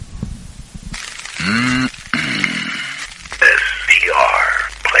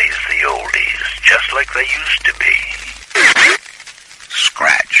they used to be.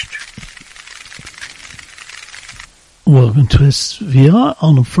 Scratched. Welcome to SVR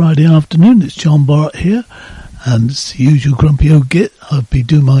on a Friday afternoon. It's John Borrett here, and it's the usual grumpy old git. I'll be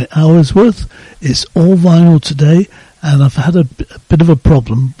doing my hour's worth. It's all vinyl today, and I've had a bit of a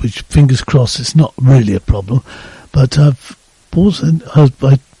problem, which, fingers crossed, it's not really a problem, but I've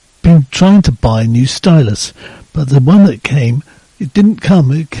been trying to buy a new stylus, but the one that came, it didn't come.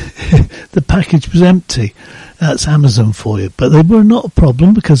 The package was empty. That's Amazon for you. But they were not a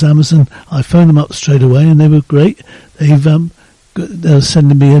problem, because Amazon, I phoned them up straight away and they were great. They're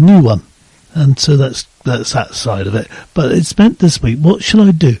sending me a new one. And so that's that side of it. But it's meant this week, what shall I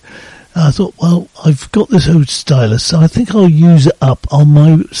do? I thought, well, I've got this old stylus, so I think I'll use it up on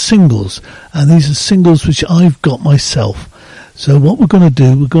my singles. And these are singles which I've got myself. So what we're going to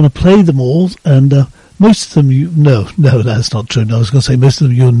do, we're going to play them all, and most of them no, that's not true. No, I was going to say most of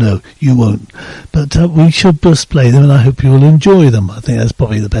them you'll know, you won't. But we should just play them, and I hope you will enjoy them. I think that's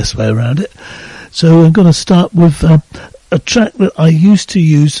probably the best way around it. So I'm going to start with a track that I used to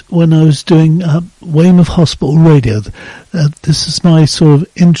use when I was doing Weymouth Hospital Radio. This is my sort of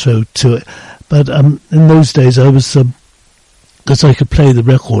intro to it. But in those days I was, because I could play the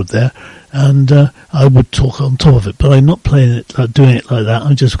record there, and I would talk on top of it, but I'm not playing it, doing it like that.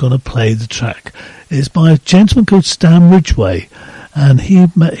 I'm just going to play the track. It's by a gentleman called Stan Ridgway, and he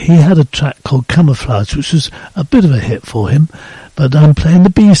had a track called Camouflage, which was a bit of a hit for him. But I'm playing the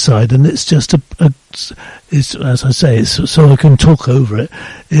B-side, and it's just it's, as I say, it's so I can talk over it.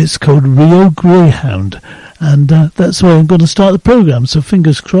 It's called Rio Greyhound, and that's the way I'm going to start the program. So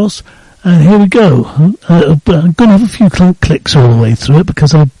fingers crossed, and here we go. But I'm going to have a few clicks all the way through it,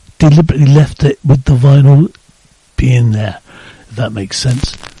 because I deliberately left it with the vinyl being there, if that makes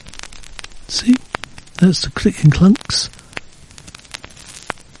sense. See, that's the click and clunks.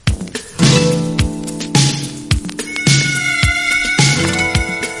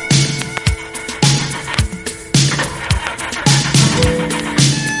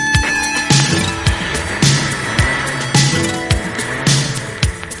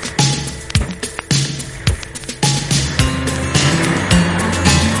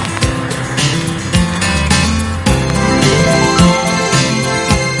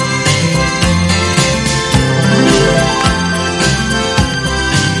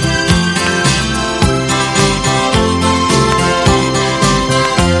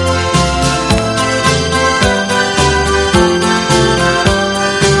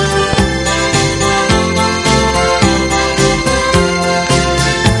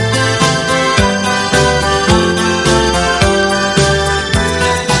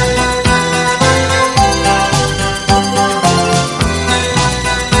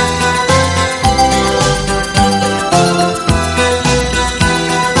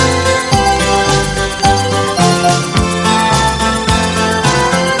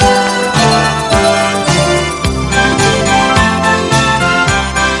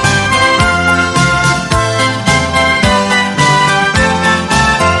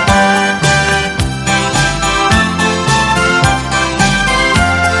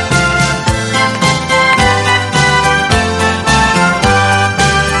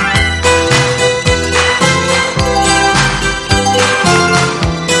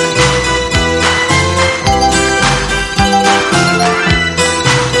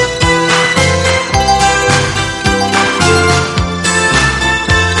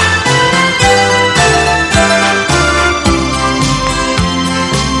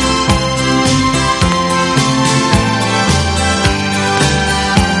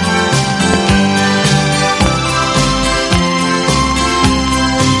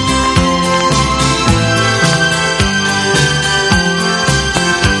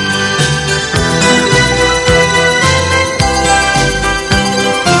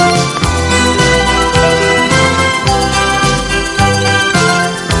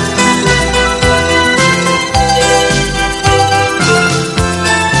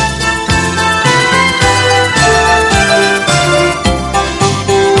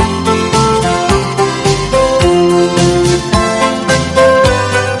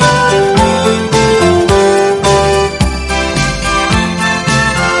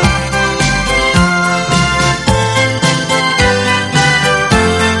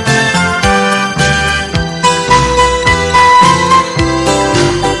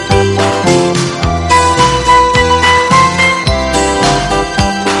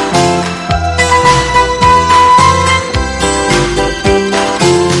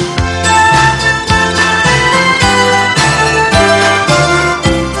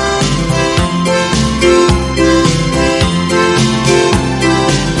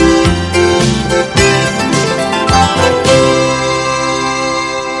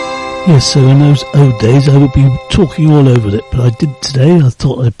 so in those old days I would be talking all over it, but I did today. I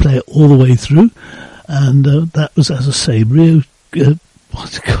thought I'd play it all the way through, and that was, as I say,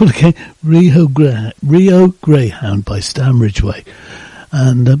 what's it called again? Rio Greyhound by Stan Ridgway.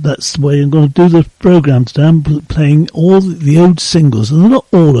 And that's the way I'm going to do the programme today. I'm playing all the old singles, and they're not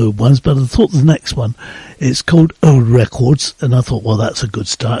all old ones, but I thought the next one, it's called Old Records, and I thought, well, that's a good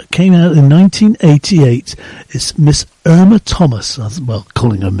start. It came out in 1988. It's Miss Irma Thomas, well,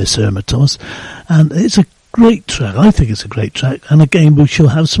 calling her Miss Irma Thomas, and it's a great track. I think it's a great track, and again, we shall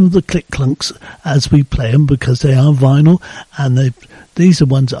have some of the click clunks as we play them, because they are vinyl, and these are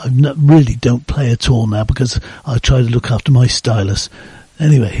ones that I really don't play at all now, because I try to look after my stylus.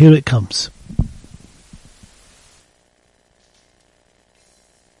 Anyway, here it comes.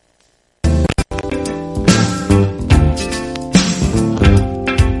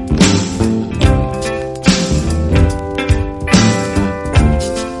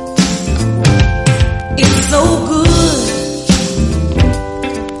 It's so good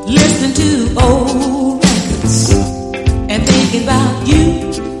listening to old records and thinking about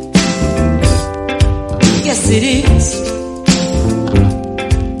you. Yes, it is.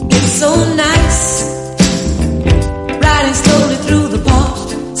 So nice, riding slowly through the park,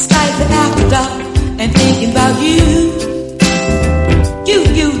 slightly after dark, and thinking about you. You.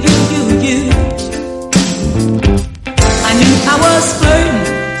 I knew I was flirting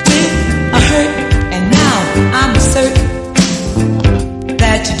with a hurt, and now I'm certain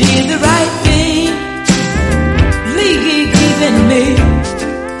that you did the right thing, leaving me.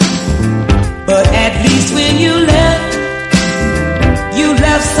 But at least when you left, you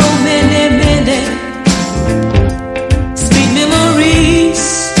left so many sweet memories.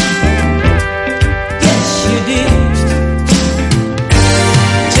 Yes, you did.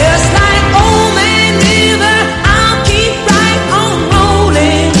 Just like old man river, I'll keep right on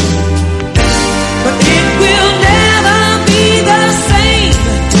rolling, but it will never be the same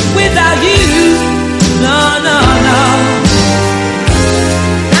without you. No.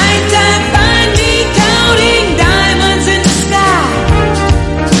 Nighttime find me counting diamonds in the sky.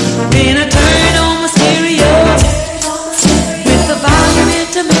 Then I turn on my stereo with the volume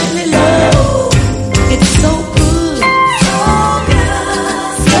intimately low. It's so good,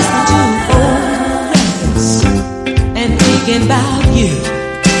 listening to old records and thinking about you.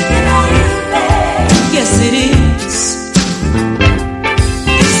 Yes, it is.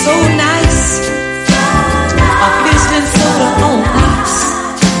 It's so nice, a Christian soda on ice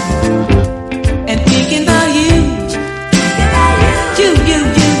and thinking about you.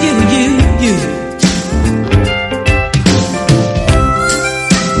 You.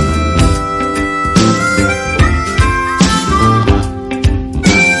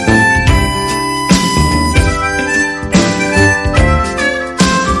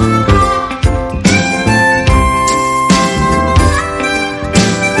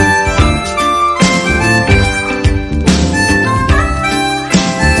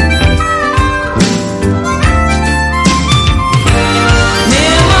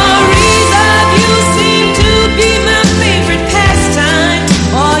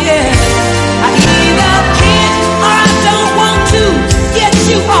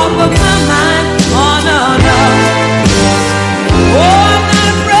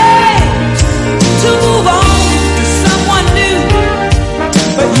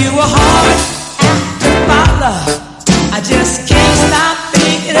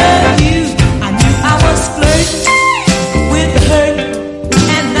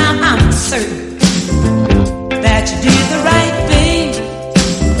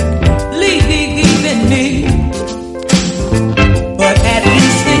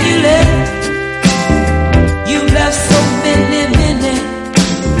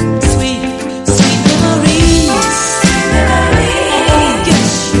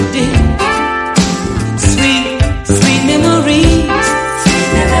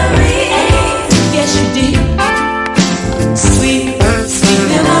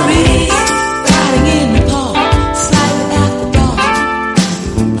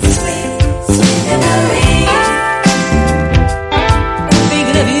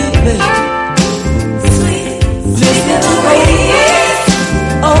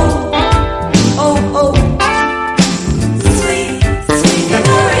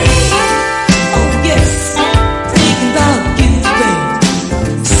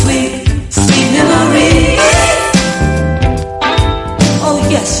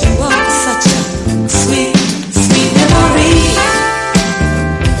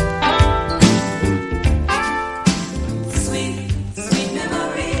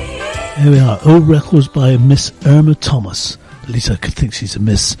 Here we are, Old Records by Miss Irma Thomas. At least I could think she's a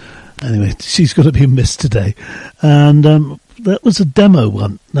miss. Anyway, she's got to be missed today. And that was a demo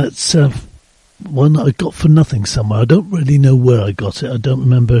one. That's one that I got for nothing somewhere. I don't really know where I got it. I don't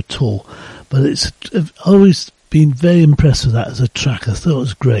remember at all. But I've always been very impressed with that as a track. I thought it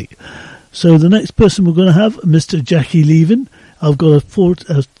was great. So the next person we're going to have, Mr. Jackie Leven. I've got a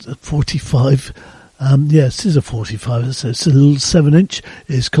 45. Yes, it is a 45. It's a little 7-inch.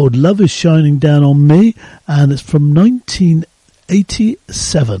 It's called Love Is Shining Down on Me, and it's from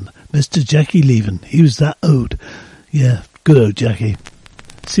 1987. Mr. Jackie Leven. He was that ode. Yeah, good ode, Jackie.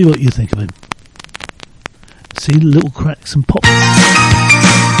 See what you think of him. See little cracks and pops.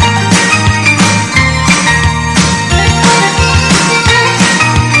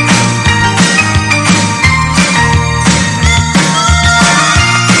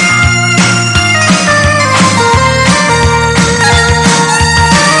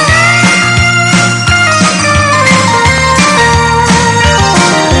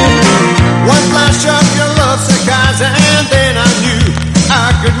 And then I knew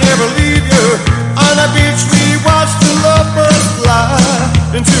I could never leave you. On the beach we watched the lovebirds fly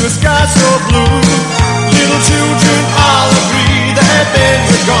into a sky so blue. Little children all agree that men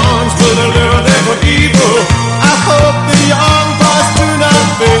with guns will deliver them for evil. I hope the young boys do not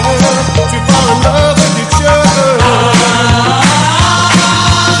fail to fall in love with each other.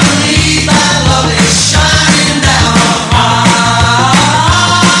 I believe my love is shining down.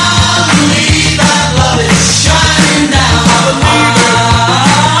 I believe my love is shining down. I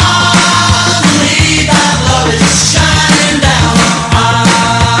believe that love is shining down. I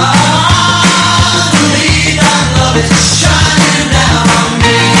believe that love is shining down on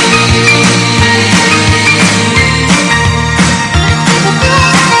me.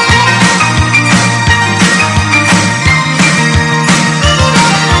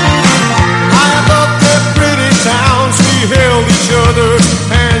 I love the pretty towns we held each other's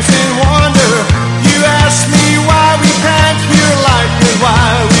hands in wonder. You asked me why we can't hear lightning,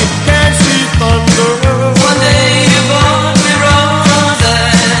 why we can't see thunder. One day you bought me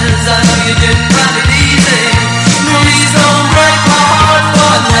roses, I know you didn't find it easy. Please don't break my heart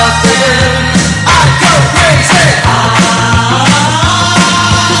for nothing. I'd go crazy. I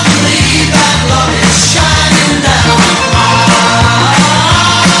believe that love is shining down. I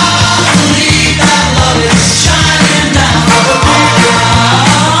believe that love is shining down. I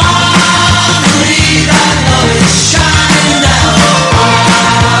believe that love is shining down.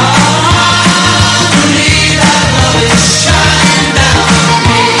 I believe that love is shining down on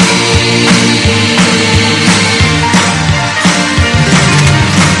me.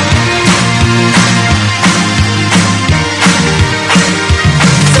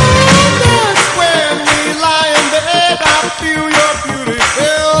 Sometimes when we lie in bed, I feel your beauty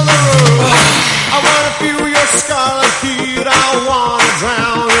fill the room. I wanna feel your scarlet heat. I wanna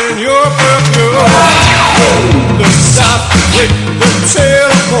drown in your perfume. The stop, click, the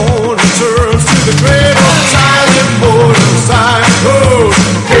telephone returns to the great old silent motorcycle.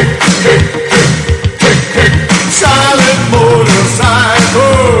 Kick, kick, kick, kick, kick, silent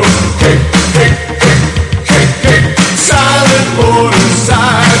motorcycle. Kick, kick, kick, kick, kick, silent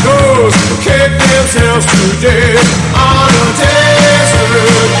motorcycles. Kick themselves to death on a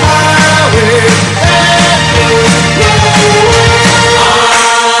desert highway. I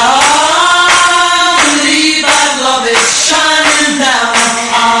believe that love is shining down.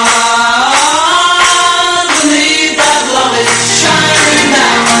 I believe that love is shining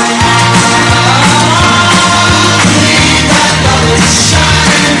down. I believe that love is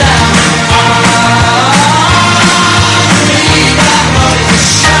shining down. I believe that love is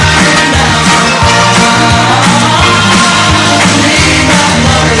shining down. I believe that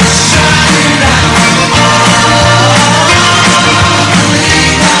love is shining down.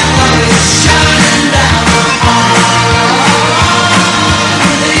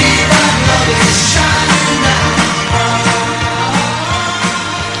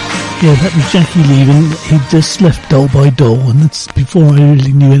 Yeah, that was Jackie Leven. He just left Doll by Doll, and that's before I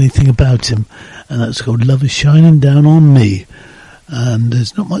really knew anything about him. And that's called Love Is Shining Down on Me. And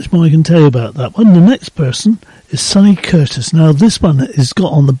there's not much more I can tell you about that one. The next person is Sonny Curtis. Now, this one is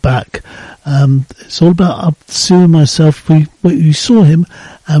got on the back. It's all about Sue and myself. We saw him,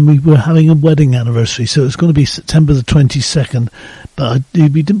 and we were having a wedding anniversary, so it's going to be September the 22nd. But we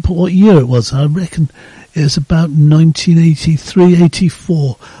didn't put what year it was. I reckon it was about 1983,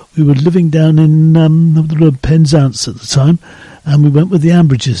 84. We were living down in Penzance at the time, and we went with the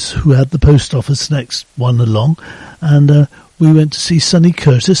Ambridges, who had the post office next one along, and we went to see Sonny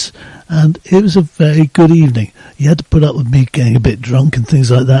Curtis, and it was a very good evening. He had to put up with me getting a bit drunk and things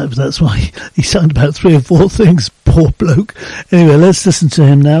like that, but that's why he signed about 3 or 4 things poor bloke. Anyway, let's listen to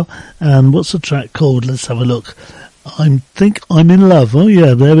him now. And what's the track called? Let's have a look. I think I'm in love. Oh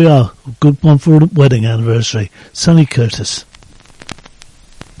yeah, there we are. Good one for a wedding anniversary. Sonny Curtis.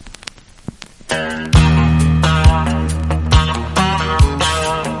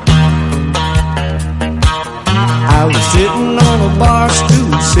 I was sitting on a bar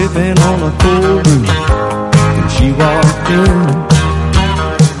stool, sipping on a cold brew, when she walked in.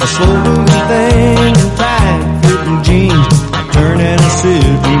 A slow moving thing in tight fit blue jeans. I turned and I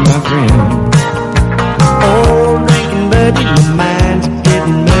said to my friend, "Oh, drinking buddy, my mind's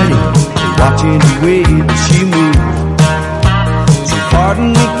getting muddy, watching the way that she moves. So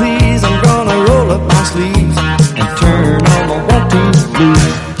pardon me please, I'm gonna roll up my sleeves and turn on my want-to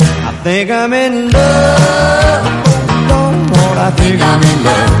blues. I think I'm in love. I think I'm in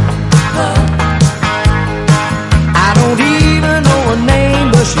love. I don't even know her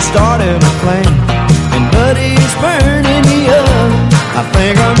name, but she started a flame, and buddy's burning me up. I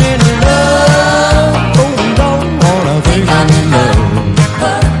think I'm in love. Oh Lord, I think I'm in love.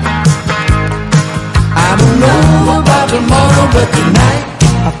 I don't know about tomorrow, but tonight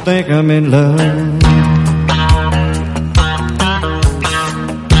I think I'm in love.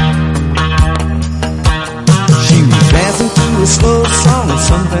 A slow song and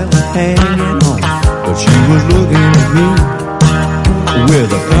some fella hanging on, but she was looking at me with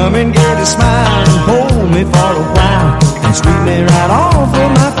a come and get a smile and hold me for a while and sweep me right off of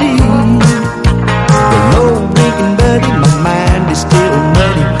my feet. But no drinking buddy, my mind is still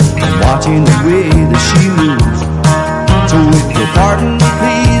muddy. I'm watching the way that she moves. So if you'll pardon me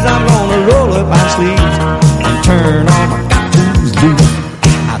please, I'm gonna roll up my sleeves and turn on my got-to's blues.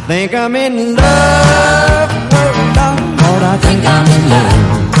 I think I'm in love. I think I'm in love.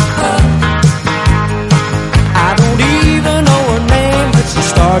 I don't even know her name, but she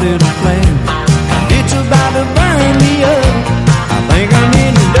started a flame, and it's about to burn me up. I think I'm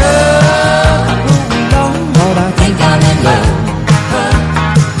in love. Lord, I think I'm in love.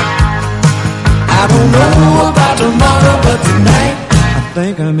 I don't know about tomorrow, but tonight I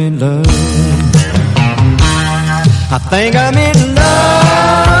think I'm in love. I think I'm in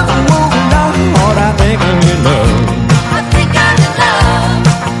love. Lord, I think I'm in love.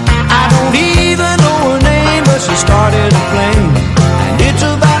 She started a flame, and it's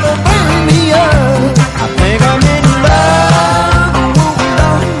about to burn me up. I think I'm in love.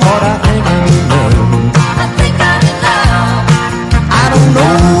 Lord, I think I'm in love. I think I'm in love. I don't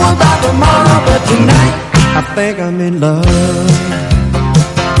know about tomorrow, but tonight I think I'm in love.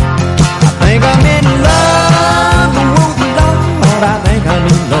 I think I'm in love. Lord, I think I'm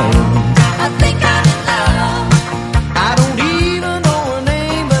in love. I think I'm in love. I don't even know her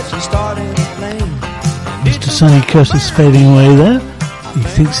name, but she started a flame. Sonny Curtis fading away there. He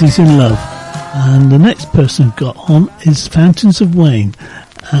thinks he's in love. And the next person who got on is Fountains of Wayne.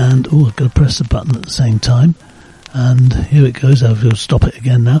 And, oh, I've got to press the button at the same time. And here it goes. I will stop it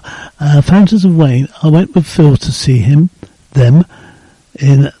again now. Fountains of Wayne. I went with Phil to see them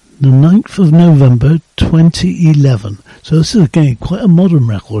in the 9th of November 2011. So this is again quite a modern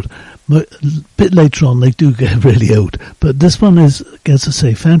record. A bit later on they do get really old, but this one is, as I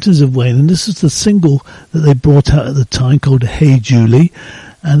say, Fountains of Wayne, and this is the single that they brought out at the time called Hey Julie,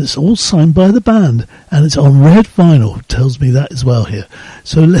 and it's all signed by the band, and it's on red vinyl. It tells me that as well here,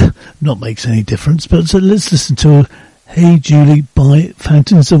 so not makes any difference, but so let's listen to Hey Julie by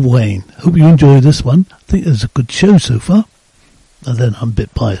Fountains of Wayne. Hope you enjoy this one. I think it's a good show so far, and then I'm a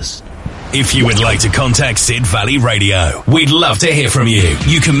bit biased. If you would like to contact Sid Valley Radio, we'd love to hear from you.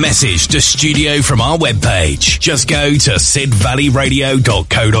 You can message the studio from our webpage. Just go to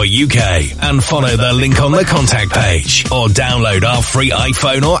sidvalleyradio.co.uk and follow the link on the contact page, or download our free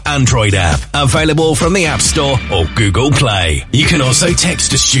iPhone or Android app, available from the App Store or Google Play. You can also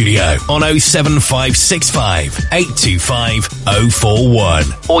text the studio on 07565 825 041,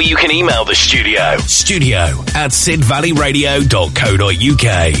 or you can email the studio at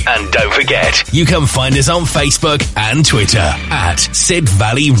sidvalleyradio.co.uk. And don't forget, you can find us on Facebook and Twitter at Sid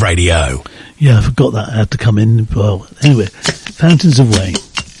Valley Radio. Yeah, I forgot that had to come in. Well, anyway, Fountains of Wayne. 1, 2, 3.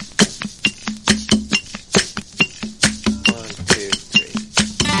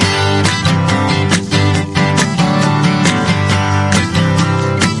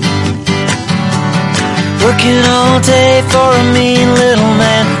 Working all day for a mean little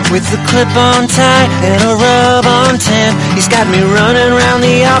man with a clip-on tie and a rub-on tan. He's got me running around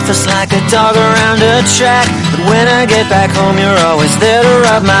the office like a dog around a track. But when I get back home, you're always there to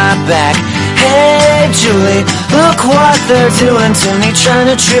rub my back. Hey Julie, look what they're doing to me, trying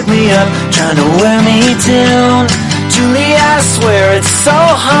to trip me up, trying to wear me down. Julie, I swear it's so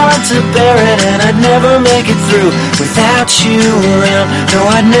hard to bear it, and I'd never make it through without you around. No,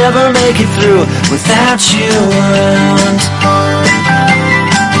 I'd never make it through without you around.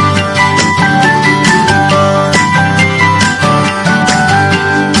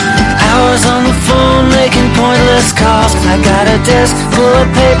 Hours on the phone making pointless calls. I got a desk full of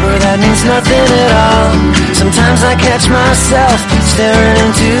paper that means nothing at all. Sometimes I catch myself staring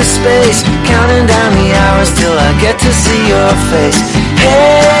into space, counting down the hours till I get to see your face.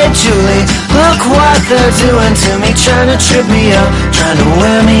 Hey Julie, look what they're doing to me, trying to trip me up, trying to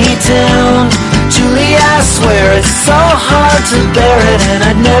wear me down. Julie, I swear it's so hard to bear it, and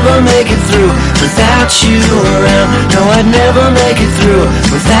I'd never make it through without you around. No, I'd never make it through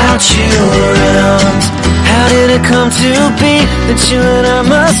without you around. How did it come to be that you and I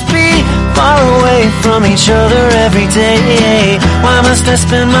must be far away from each other every day? Why must I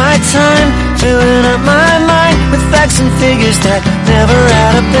spend my time filling up my mind with facts and figures that never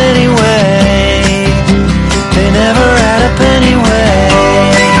add up anyway? They never add up anyway.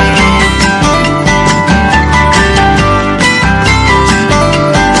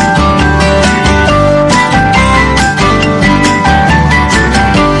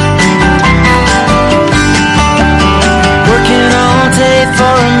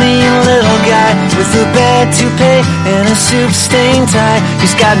 For a mean little guy with a bad toupee and a soup-stained tie,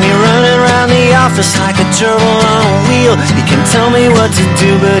 he's got me running around the office like a gerbil on a wheel. He can tell me what to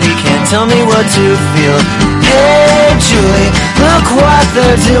do, but he can't tell me what to feel. Hey Julie, look what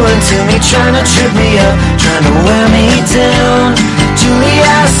they're doing to me, trying to trip me up, trying to wear me down. Julie,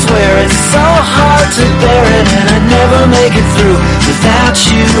 I swear it's so hard to bear it, and I'd never make it through without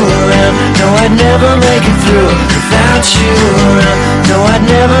you around. No, I'd never make it through without you around. No, I'd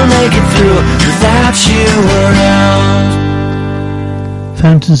never make it through without you around.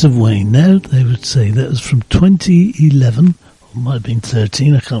 Fountains of Wayne. Now they would say that was from 2011, or might have been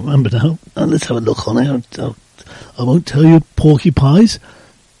 13, I can't remember now. Let's have a look on it. I won't tell you porcupines.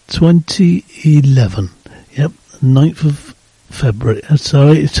 2011. Yep, 9th of February.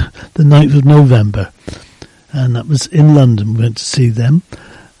 Sorry, it's the 9th of November. And that was in London. We went to see them.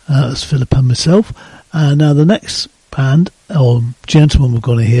 It was Philip and myself. Now the next band, or gentleman we're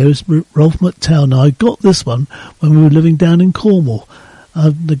going to hear, is Ralph McTell. Now I got this one when we were living down in Cornwall.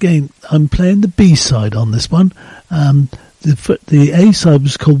 Again, I'm playing the B-side on this one. The A-side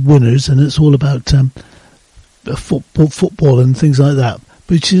was called Winners, and it's all about football and things like that,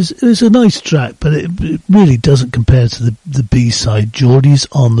 which is a nice track, but it really doesn't compare to the B-side. Geordie's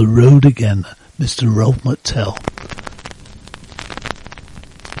on the road again, Mr. Ralph McTell.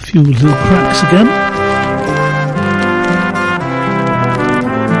 A few little cracks again.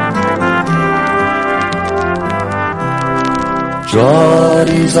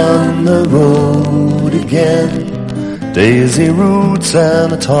 Geordie's on the road again, daisy roots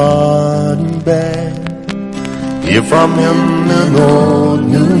and a tartan bag. Hear from him in old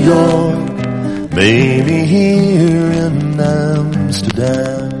New York, maybe here in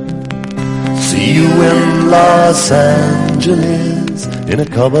Amsterdam. See you in Los Angeles, in a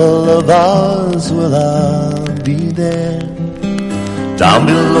couple of hours will I be there. Down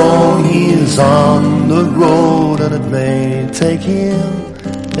below he's on the road, and it may take him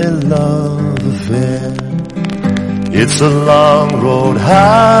a love affair. It's a long road,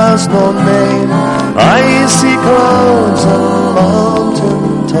 has no name, icy clouds and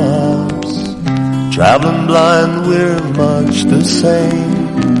mountain tops. Traveling blind, we're much the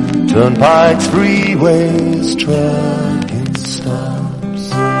same, turnpikes, freeways, trucking stops.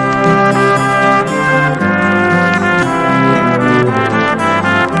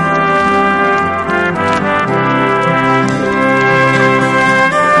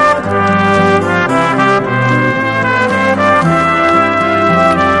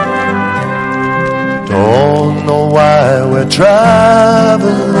 Don't know why we're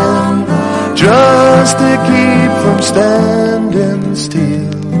traveling, just to keep from standing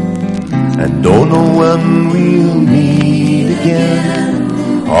still. And don't know when we'll meet again.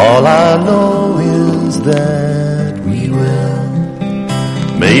 All I know is that we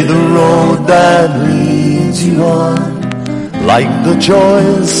will. May the road that leads you on, like the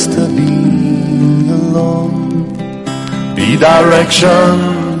choice to be alone, be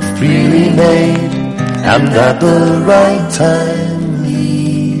direction freely made, and at the right time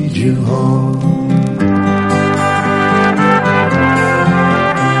lead you home.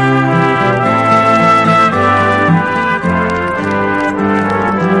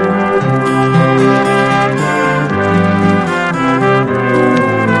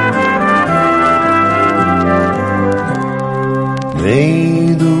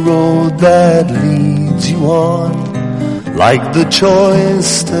 May the road that leads you on like the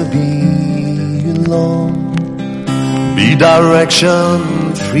choice to be alone. Be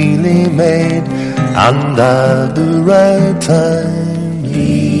direction freely made, and at the right time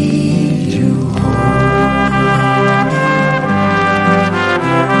lead you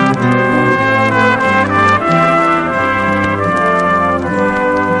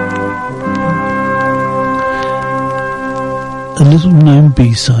A little known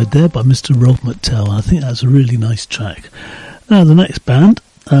B-side there by Mr. Rob McTell. I think that's a really nice track. Now the next band,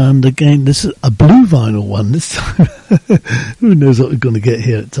 and again this is a blue vinyl one this time. Who knows what we're going to get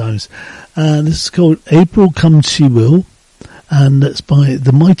here at times. This is called April Come She Will, and that's by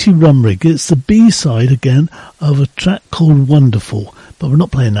the Mighty Rumrig. It's the B-side again of a track called Wonderful, but we're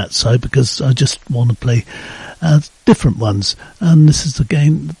not playing that side because I just want to play different ones. And this is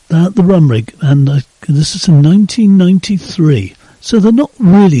again the Rumrig, and this is in 1993, so they're not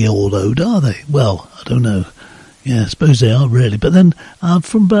really all old, are they? Well, I don't know. Yeah, I suppose they are really. But then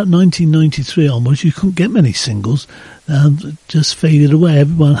from about 1993 onwards, you couldn't get many singles. Just faded away.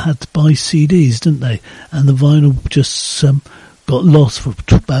 Everyone had to buy CDs, didn't they? And the vinyl just got lost for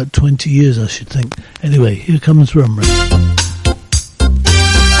about 20 years, I should think. Anyway, here comes Rumrig.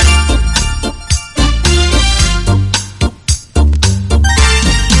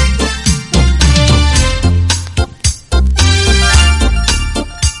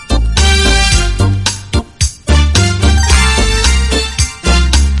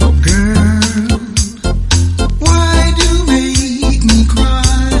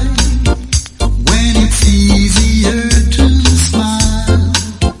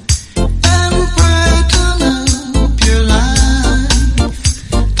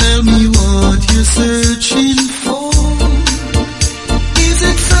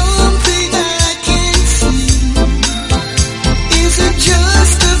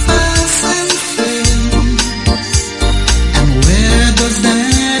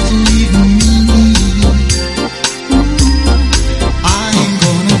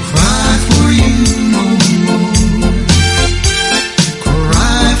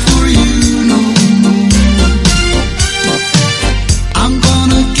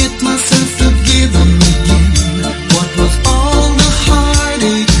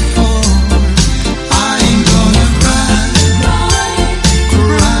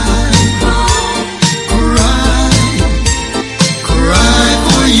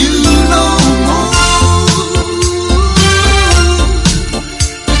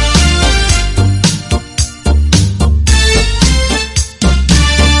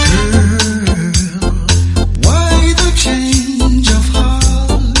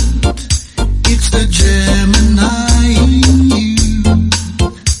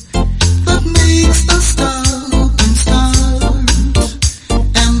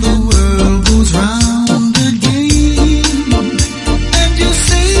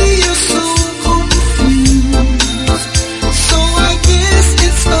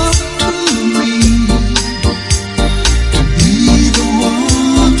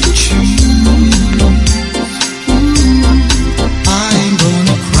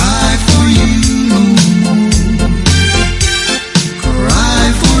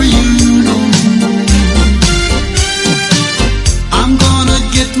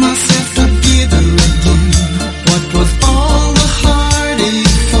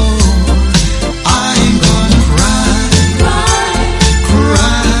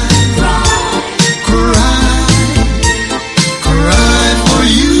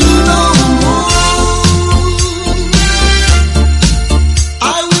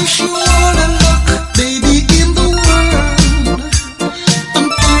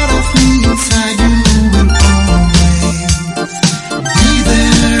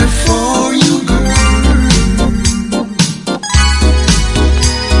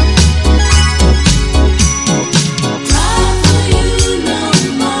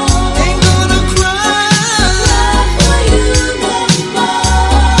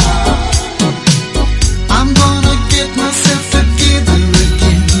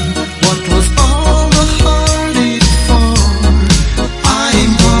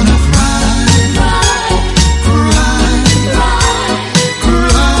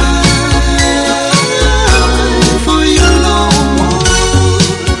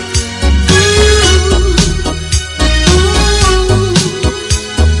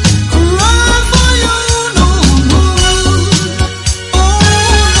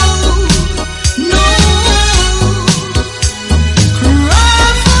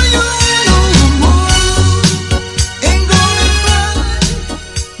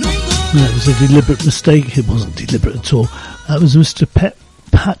 Deliberate mistake. It wasn't deliberate at all. That was Mr.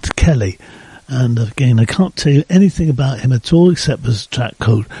 Pat Kelly, And again, I can't tell you anything about him at all except there's a track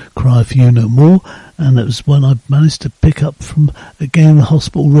called Cry For You No More, and it was one I managed to pick up from, again, the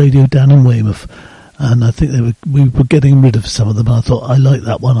hospital radio down in Weymouth. And I think we were getting rid of some of them. I thought, I like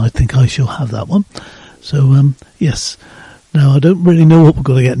that one, I think I shall have that one. So, yes. Now, I don't really know what we're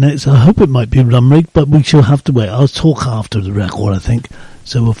going to get next. I hope it might be Rumrig, but we shall have to wait. I'll talk after the record, I think,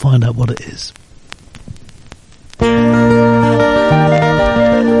 so we'll find out what it is.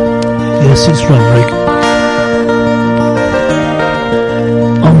 Yes, it's Rumrig.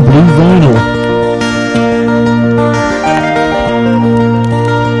 On blue vinyl.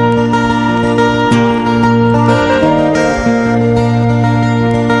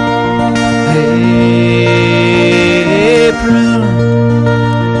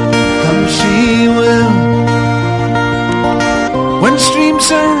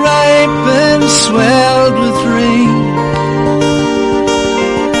 Swelled with rain,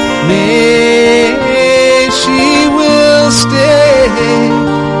 may she will stay,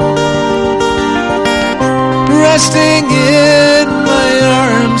 resting in my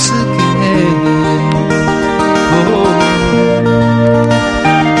arms again. Oh.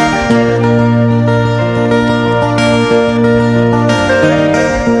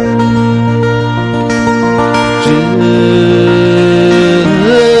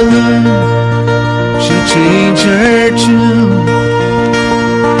 Change her tune,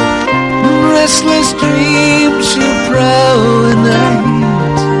 restless dreams she'll prowl in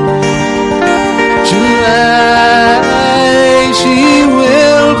night. July she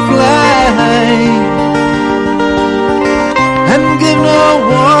will fly and give no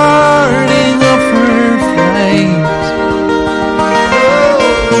warning of her flight.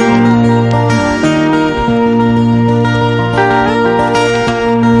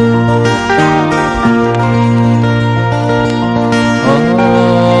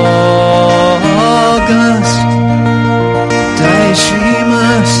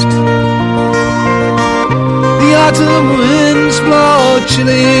 Autumn winds blow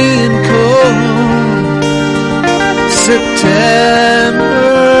chilly and cold. September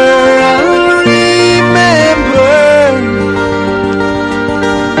I'll remember.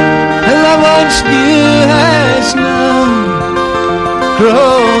 The love once new has now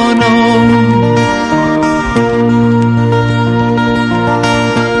grown old.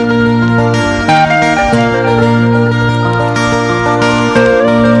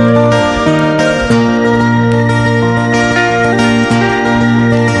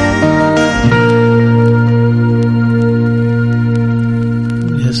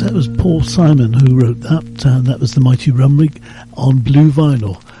 Simon who wrote that, and that was the Mighty Rumrig on blue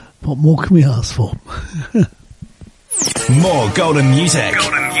vinyl. What more can we ask for? More golden music. More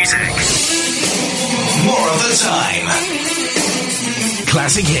of the time.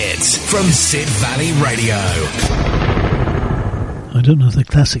 Classic hits from Sid Valley Radio. I don't know if they're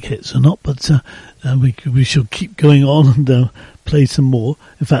classic hits or not, but we shall keep going on and play some more.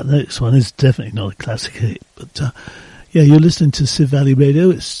 In fact, the next one is definitely not a classic hit, but yeah, you're listening to Sid Valley Radio.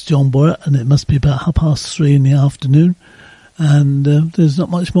 It's John Borrett, and it must be about 3:30 in the afternoon. And there's not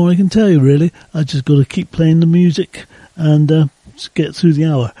much more I can tell you, really. I just got to keep playing the music and get through the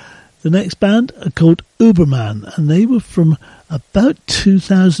hour. The next band are called Uberman, and they were from about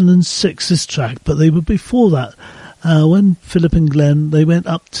 2006, this track, but they were before that. When Philip and Glenn, they went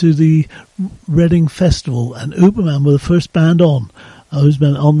up to the Reading Festival, and Uberman were the first band on. I was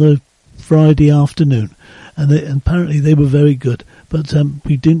on the Friday afternoon. And apparently they were very good, but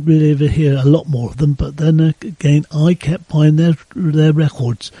we didn't really ever hear a lot more of them. But then again, I kept buying their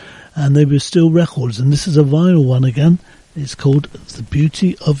records, and they were still records. And this is a vinyl one again. It's called "The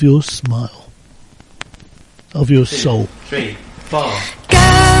Beauty of Your Smile, of Your Soul." 3, 4. Go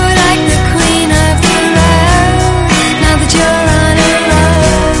like the queen of the road. Now that you're on a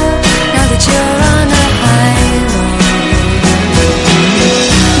road, now that you're on a high road.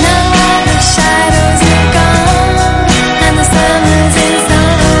 Now all the shadows are gone, and the summer's in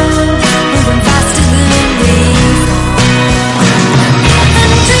song, moving faster than we thought.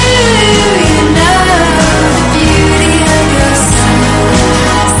 And do you know the beauty of your soul?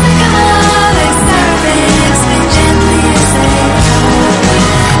 Sycamore, they serve it, speak gently as they go.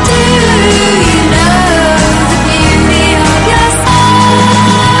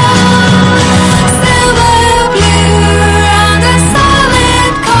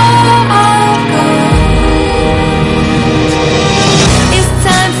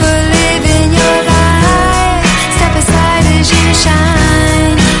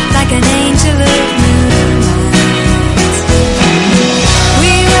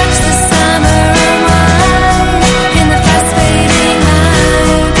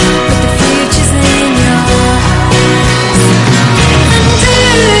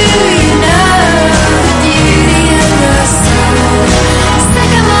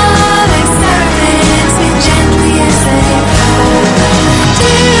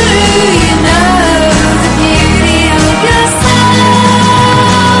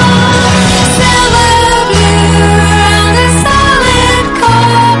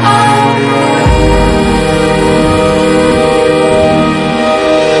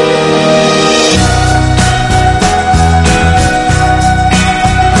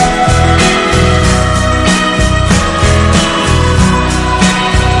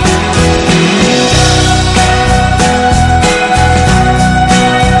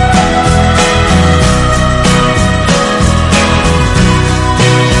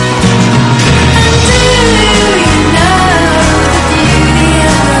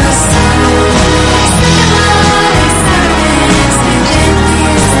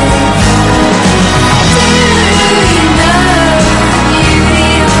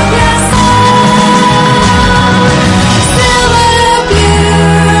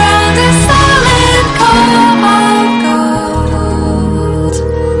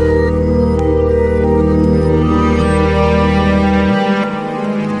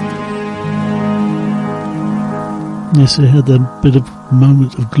 Yes, they had a bit of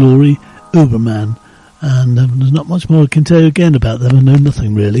moment of glory, Uberman, and there's not much more I can tell you again about them. I know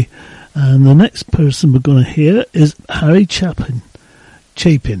nothing really. And the next person we're going to hear is Harry Chapin,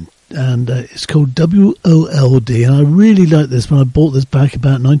 and it's called WOLD, and I really like this when I bought this back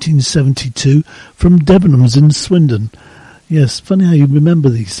about 1972 from Debenhams in Swindon. Yes, funny how you remember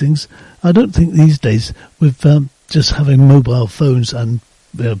these things. I don't think these days, with just having mobile phones and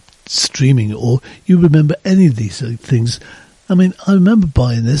streaming, or you remember any of these things. I mean, I remember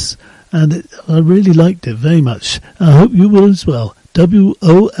buying this, and I really liked it very much. I hope you will as well.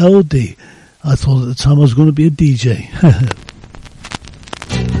 WOLD. I thought at the time I was going to be a DJ.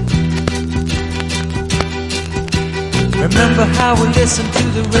 Remember how we listened to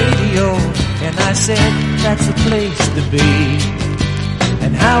the radio, and I said that's the place to be.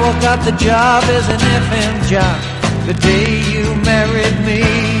 And how I got the job as an FM jock the day you married me.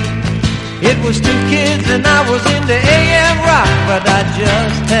 It was 2 kids and I was into AM rock, but I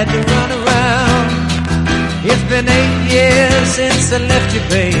just had to run around. It's been 8 years since I left you,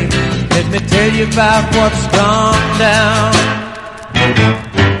 babe. Let me tell you about what's gone down.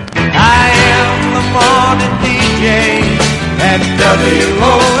 I am the morning DJ at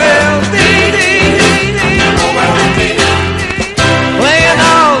WOLD, playing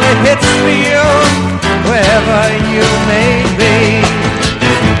all the hits for you, wherever you may be.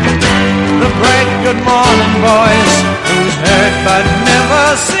 The bright good morning voice, who's heard but never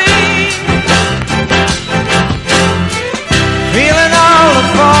seen. Feeling all the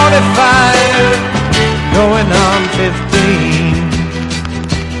 45, going on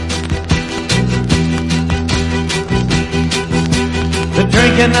 15. The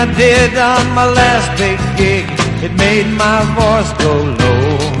drinking I did on my last big gig, it made my voice go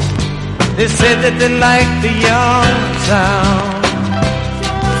low. They said that they liked the young sound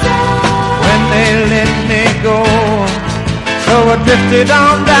when they let me go. So I drifted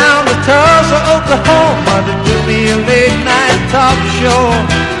on down to Tulsa, Oklahoma to do me a late night talk show.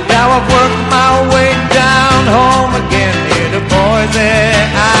 Now I've worked my way down home again here to Boise,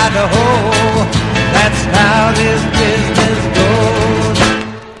 Idaho. That's how this business goes.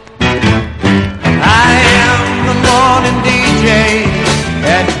 I am the morning DJ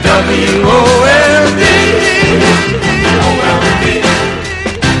at WOLD,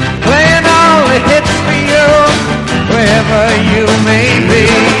 playing all the hits for you, wherever you may be.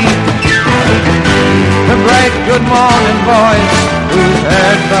 The bright good morning voice, who's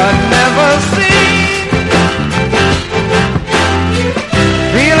heard but never seen.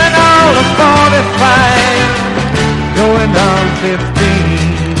 Feeling all the 45, going on 15.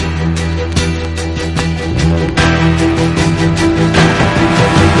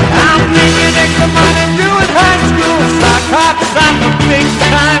 I'm making extra money doing high school sock hops. I'm a big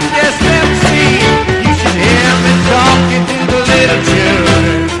time guest MC. You should hear me talking to the little children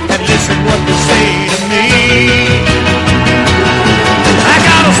and listen what they say to me. I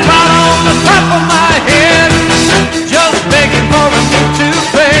got a spot on the top of my head, just begging for a new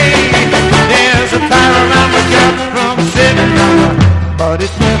toupee. There's a tire around my gut from sitting on, but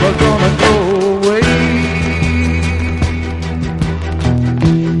it's never gonna go away.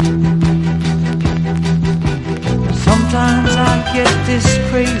 Sometimes I get this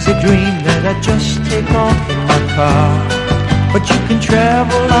crazy dream that I just take off in my car. But you can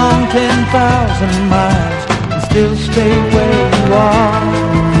travel on 10,000 miles and still stay where you are.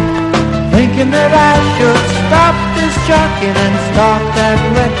 Thinking that I should stop this jockeying and start that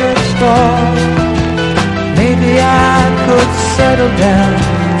record store. Maybe I could settle down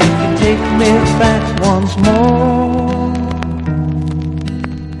if you take me back once more.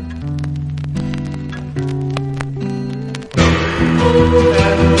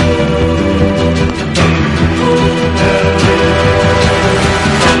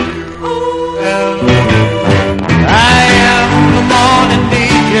 I am the morning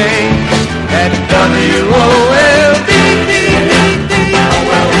DJ at WOLD,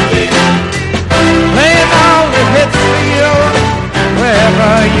 playing all the hits for you,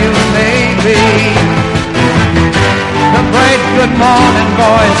 wherever you may be. The bright good morning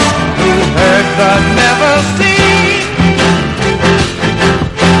voice, who's heard but never seen.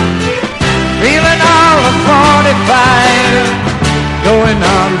 Feeling all of 45, going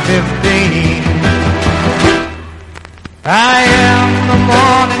on 15. I am the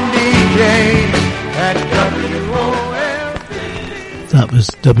morning DJ at WOLD. That was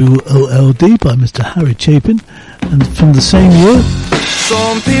WOLD by Mr. Harry Chapin, and from the same year.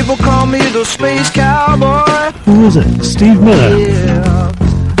 Some people call me the space cowboy. Who was it? Steve Miller. Yeah.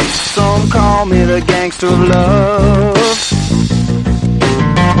 Some call me the gangster of love.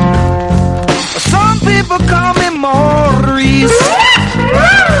 Some people call me more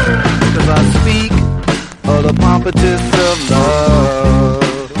impetus of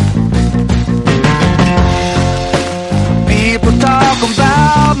love. People talk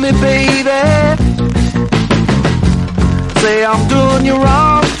about me, baby, say I'm doing you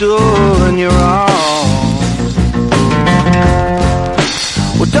wrong, doing you wrong.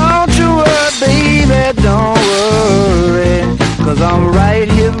 Well, don't you worry, baby, don't worry, 'cause I'm right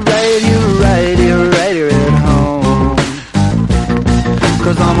here, right here, right here, right here at home.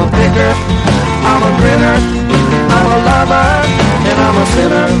 'Cause I'm a picker, I'm a grinner, I'm a lover, and I'm a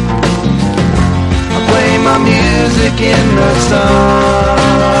sinner. I play my music in the sun.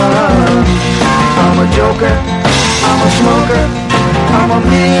 I'm a joker, I'm a smoker, I'm a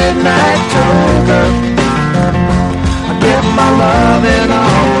midnight toker. I get my loving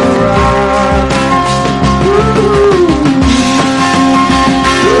on the run.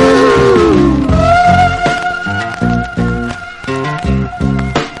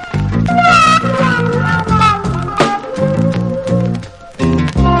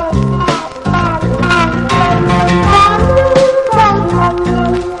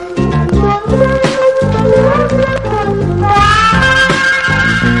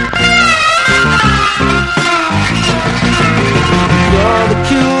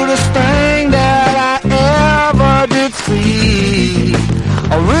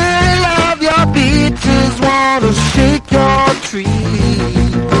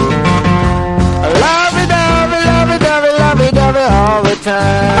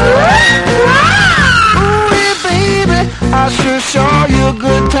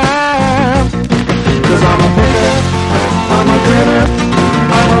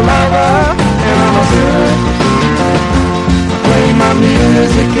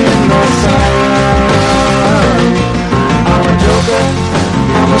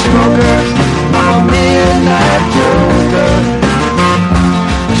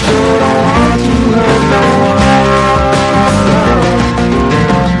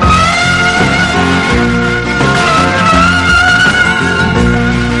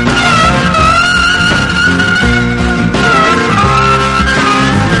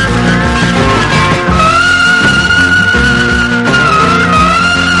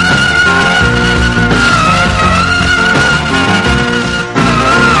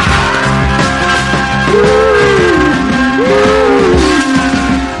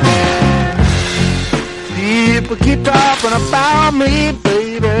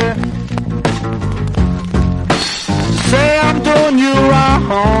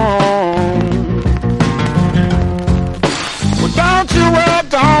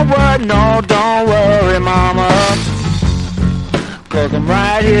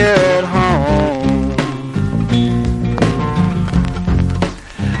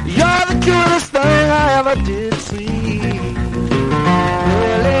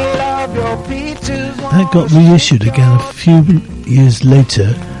 Got reissued again a few years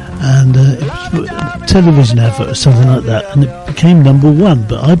later, and it was a television advert or something like that, and it became number one.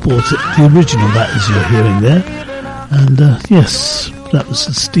 But I bought it, the original, that as you're hearing there, and yes, that was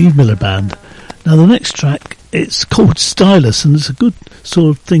the Steve Miller Band. Now the next track, it's called Stylus, and it's a good sort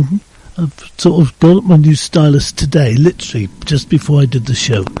of thing. I've sort of got my new stylus today, literally just before I did the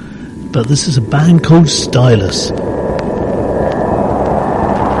show. But this is a band called Stylus.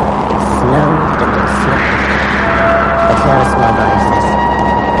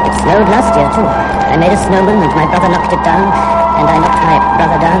 It snowed last year too. I made a snowman and my brother knocked it down, and I knocked my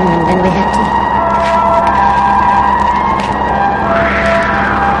brother down, and then we had tea.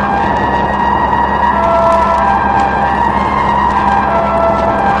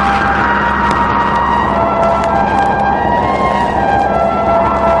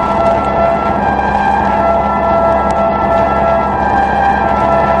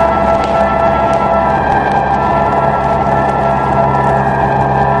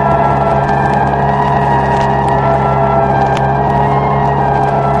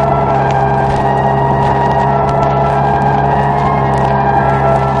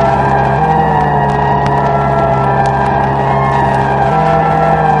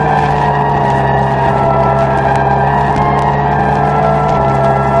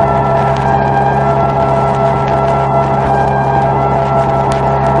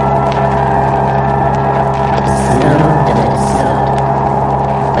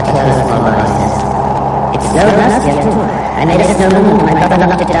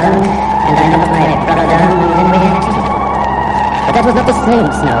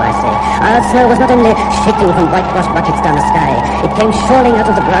 Snow was not only shaking from whitewashed buckets down the sky, it came shoaling out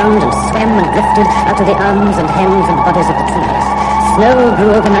of the ground and swam and drifted out of the arms and hands and bodies of the trees. Snow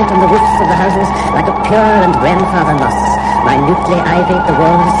grew overnight on the roofs of the houses like a pure and grandfather moss. Minutely ivied the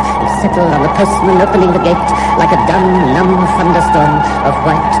walls and settled on the postman opening the gate like a dumb, numb thunderstorm of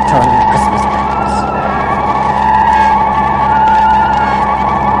white, torn Christmas cards.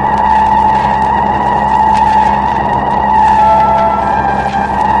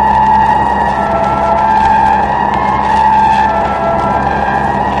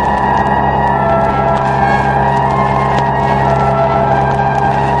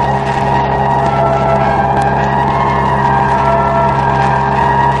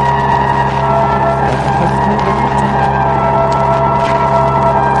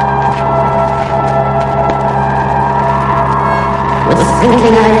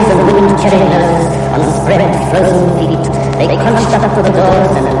 Twinkling eyes and winged cherry nose on spread frozen feet, they crunched up to the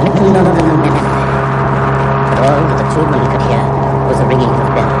doors and listened on them and but all that the children could hear was a ringing of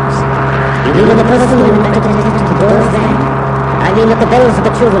bells. You mean that the person who meditated the doors rang? I mean that the bells of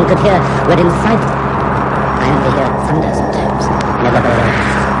the children could hear were inside them. I only hear thunder sometimes, never bells.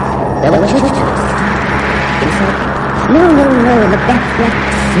 There were churches inside. No, in the back black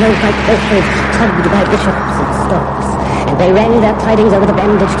snow-white belfries tugged by bishops and storks. And they rang their tidings over the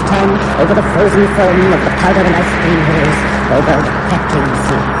bandaged town, over the frozen foam of the powder and ice cream hills, over the crackling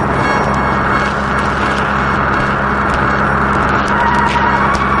sea.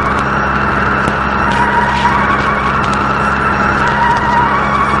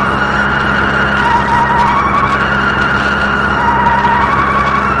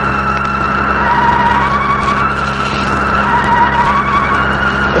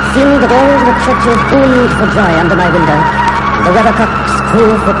 It seemed that all the churches boomed for joy under my window. The weathercocks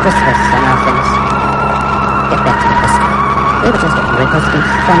crew for Christmas on our fence. Get back to the Christmas. They were just ordinary husbands,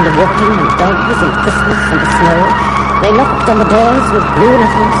 fond of walking and dogs and Christmas and the snow. They knocked on the doors with blue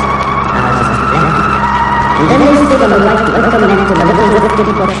letters. Ours isn't there. And then they stood on the white welcome mat in the little riveted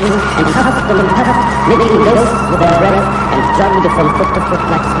porches and huffed and puffed, making ghosts with their breath and jogged from foot to foot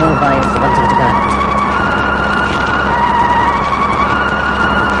like small boys wanting to go out.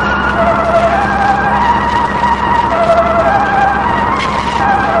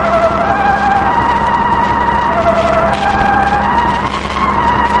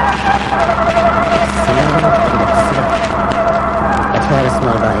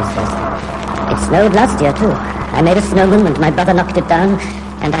 It snowed last year, too. I made a snowman and my brother knocked it down,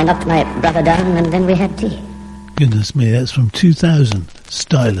 and I knocked my brother down, and then we had tea. Goodness me, that's from 2000.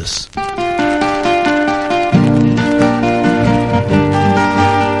 Stylus.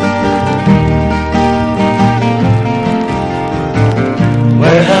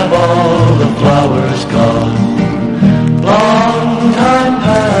 Where have all the flowers gone? Long time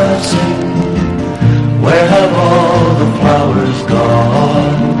passing. Where have all the flowers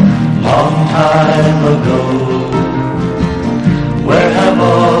gone? Long time ago. Where have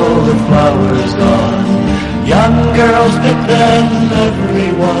all the flowers gone? Young girls pick them,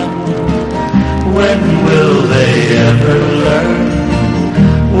 everyone. When will they ever learn?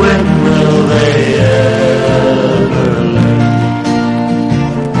 When will they ever learn?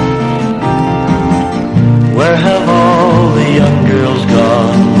 Where have all the young girls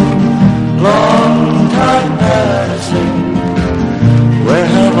gone? Long time passing. Where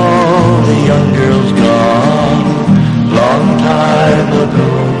have all the young girls gone? Long time ago.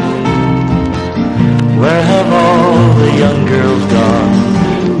 Where have all the young girls gone?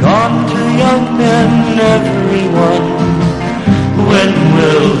 Gone to young men, everyone. When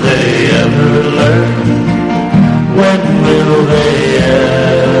will they ever learn? When will they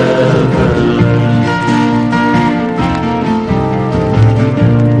ever learn?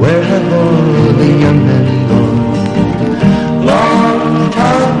 Where have all the young men gone? Long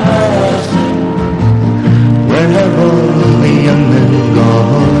time passing. Where have all the young men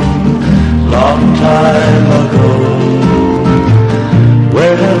gone? Long time ago.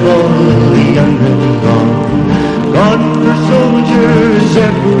 Where have all the young men gone? Gone for soldiers,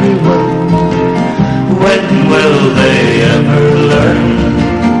 everyone. When will they ever learn?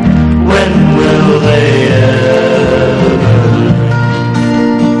 When will they ever learn?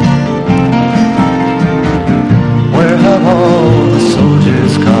 Where have all the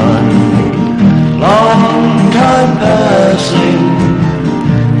soldiers gone? Long time passing.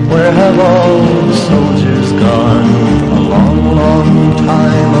 Where have all the soldiers gone? A long, long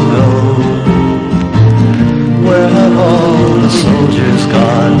time ago. Where have all the soldiers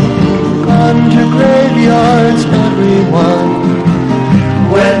gone? Gone to graveyards, everyone.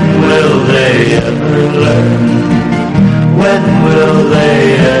 When will they ever learn? When will they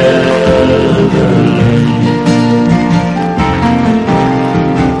ever learn?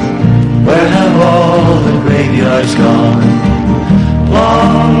 Where have all the graveyards gone?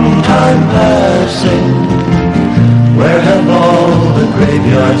 Long time passing. Where have all the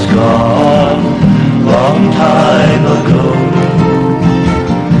graveyards gone? Long time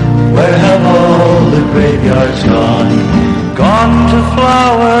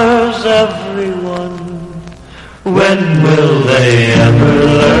When will they ever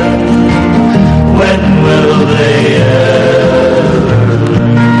learn? When will they ever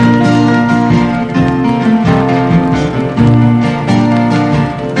learn?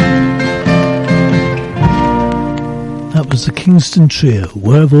 That was the Kingston Trio,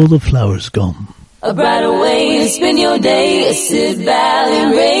 Where Have All the Flowers Gone? A brighter way to spend your day, Sid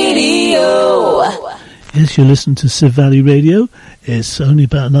Valley Radio. Yes, you listen to Sid Valley Radio. It's only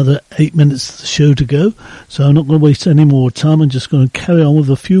about another 8 minutes of the show to go, so I'm not going to waste any more time. I'm just going to carry on with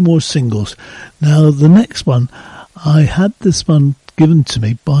a few more singles. Now, the next one, I had this one given to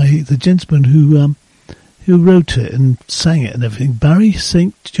me by the gentleman who wrote it and sang it and everything, Barry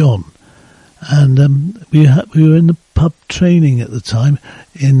St. John. And we were in the pub training at the time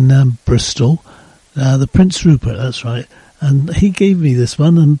in Bristol, the Prince Rupert, that's right. And he gave me this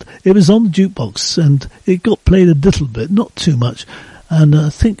one, and it was on the jukebox, and it got played a little bit, not too much. And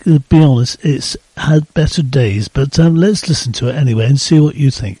I think, to be honest, it's had better days. But let's listen to it anyway and see what you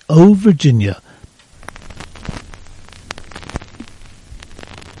think. Oh, Virginia.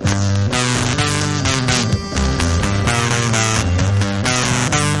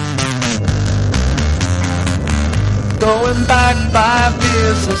 Going back 5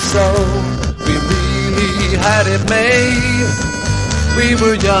 years or so, we really had it made. We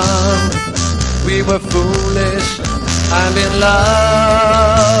were young, we were foolish and in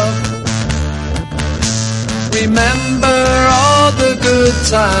love. Remember all the good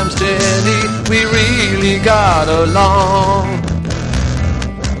times, Jenny, we really got along.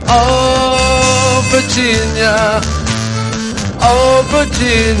 Oh, Virginia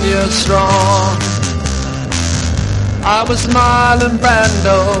strong. I was Marlon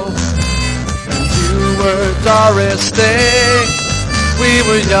Brando, and you were Doris Day. We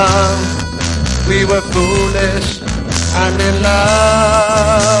were young, we were foolish and in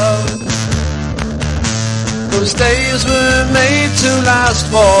love. Those days were made to last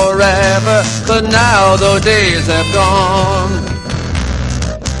forever, but now those days have gone.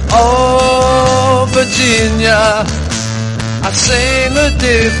 Oh, Virginia, I sing a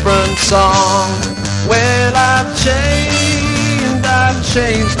different song. Well, I've changed,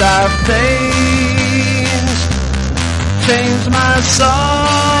 changed my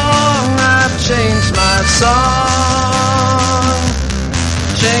song, I've changed my song,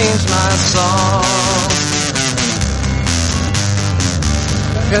 changed my song.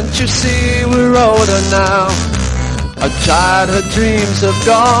 Can't you see we're older now? Our childhood dreams have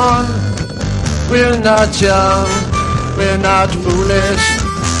gone. We're not young, we're not foolish,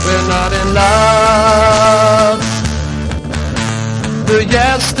 we're not in love. The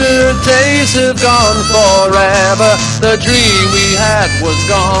yesterdays have gone forever. The dream we had was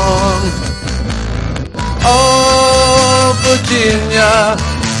gone. Oh, Virginia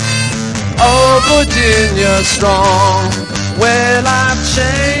strong. Well, I've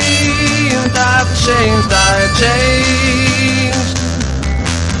changed,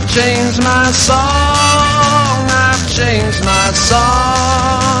 changed my song, I've changed my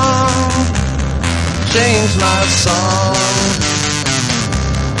song, changed my song.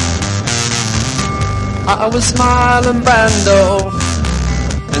 I was Marlon Brando,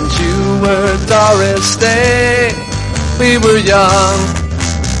 and you were Doris Day. We were young,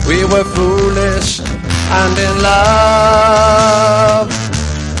 we were foolish and in love.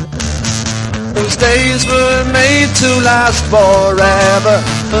 Those days were made to last forever,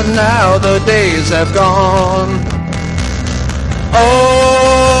 but now the days have gone.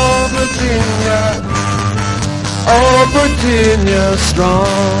 Oh, Virginia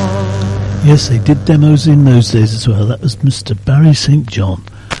strong. Yes, they did demos in those days as well. That was Mr. Barry St. John.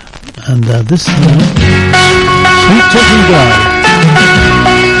 And this is Sweet Talking Bride.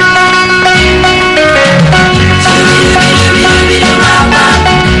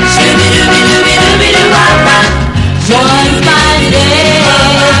 One fine day,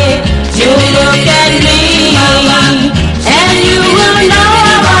 you look at me, and you will know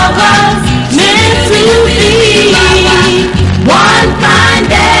I was meant to be. One fine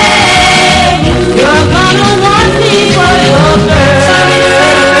day, you're gonna want me for your girl.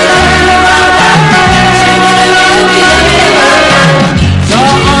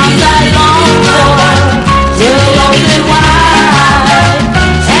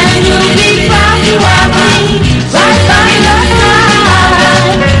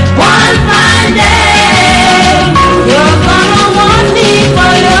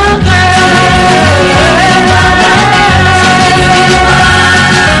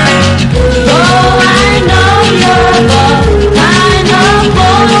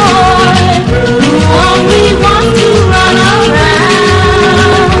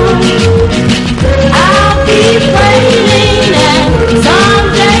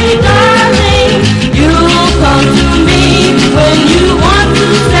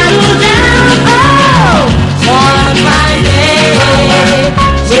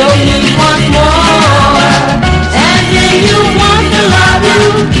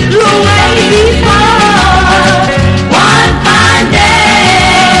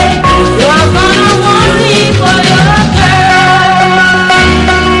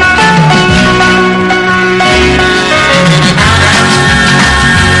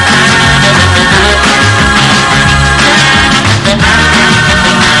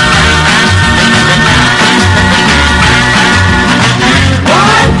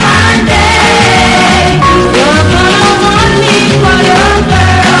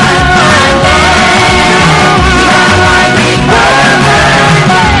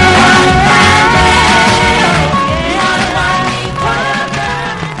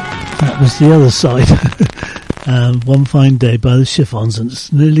 was The Other Side. One Fine Day by the Chiffons, and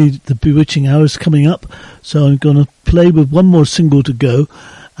it's nearly the bewitching hours coming up, so I'm going to play with one more single to go,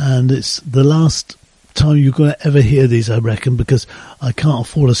 and it's the last time you're going to ever hear these, I reckon, because I can't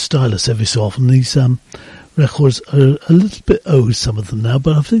afford a stylus every so often. These records are a little bit old, some of them now,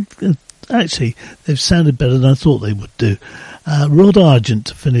 but I think actually they've sounded better than I thought they would do. Rod Argent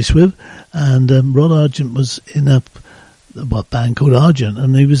to finish with, and Rod Argent was in a band called Argent,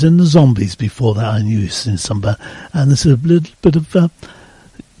 and he was in the Zombies before that. I knew he was in some band, and there's a little bit of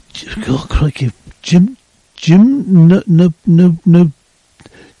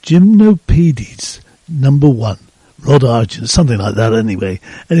Gymnopedies #1, Rod Argent, something like that.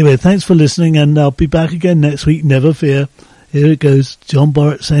 Anyway, thanks for listening, and I'll be back again next week, never fear. Here it goes, John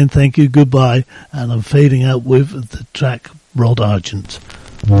Borrett saying thank you, goodbye, and I'm fading out with the track Rod Argent.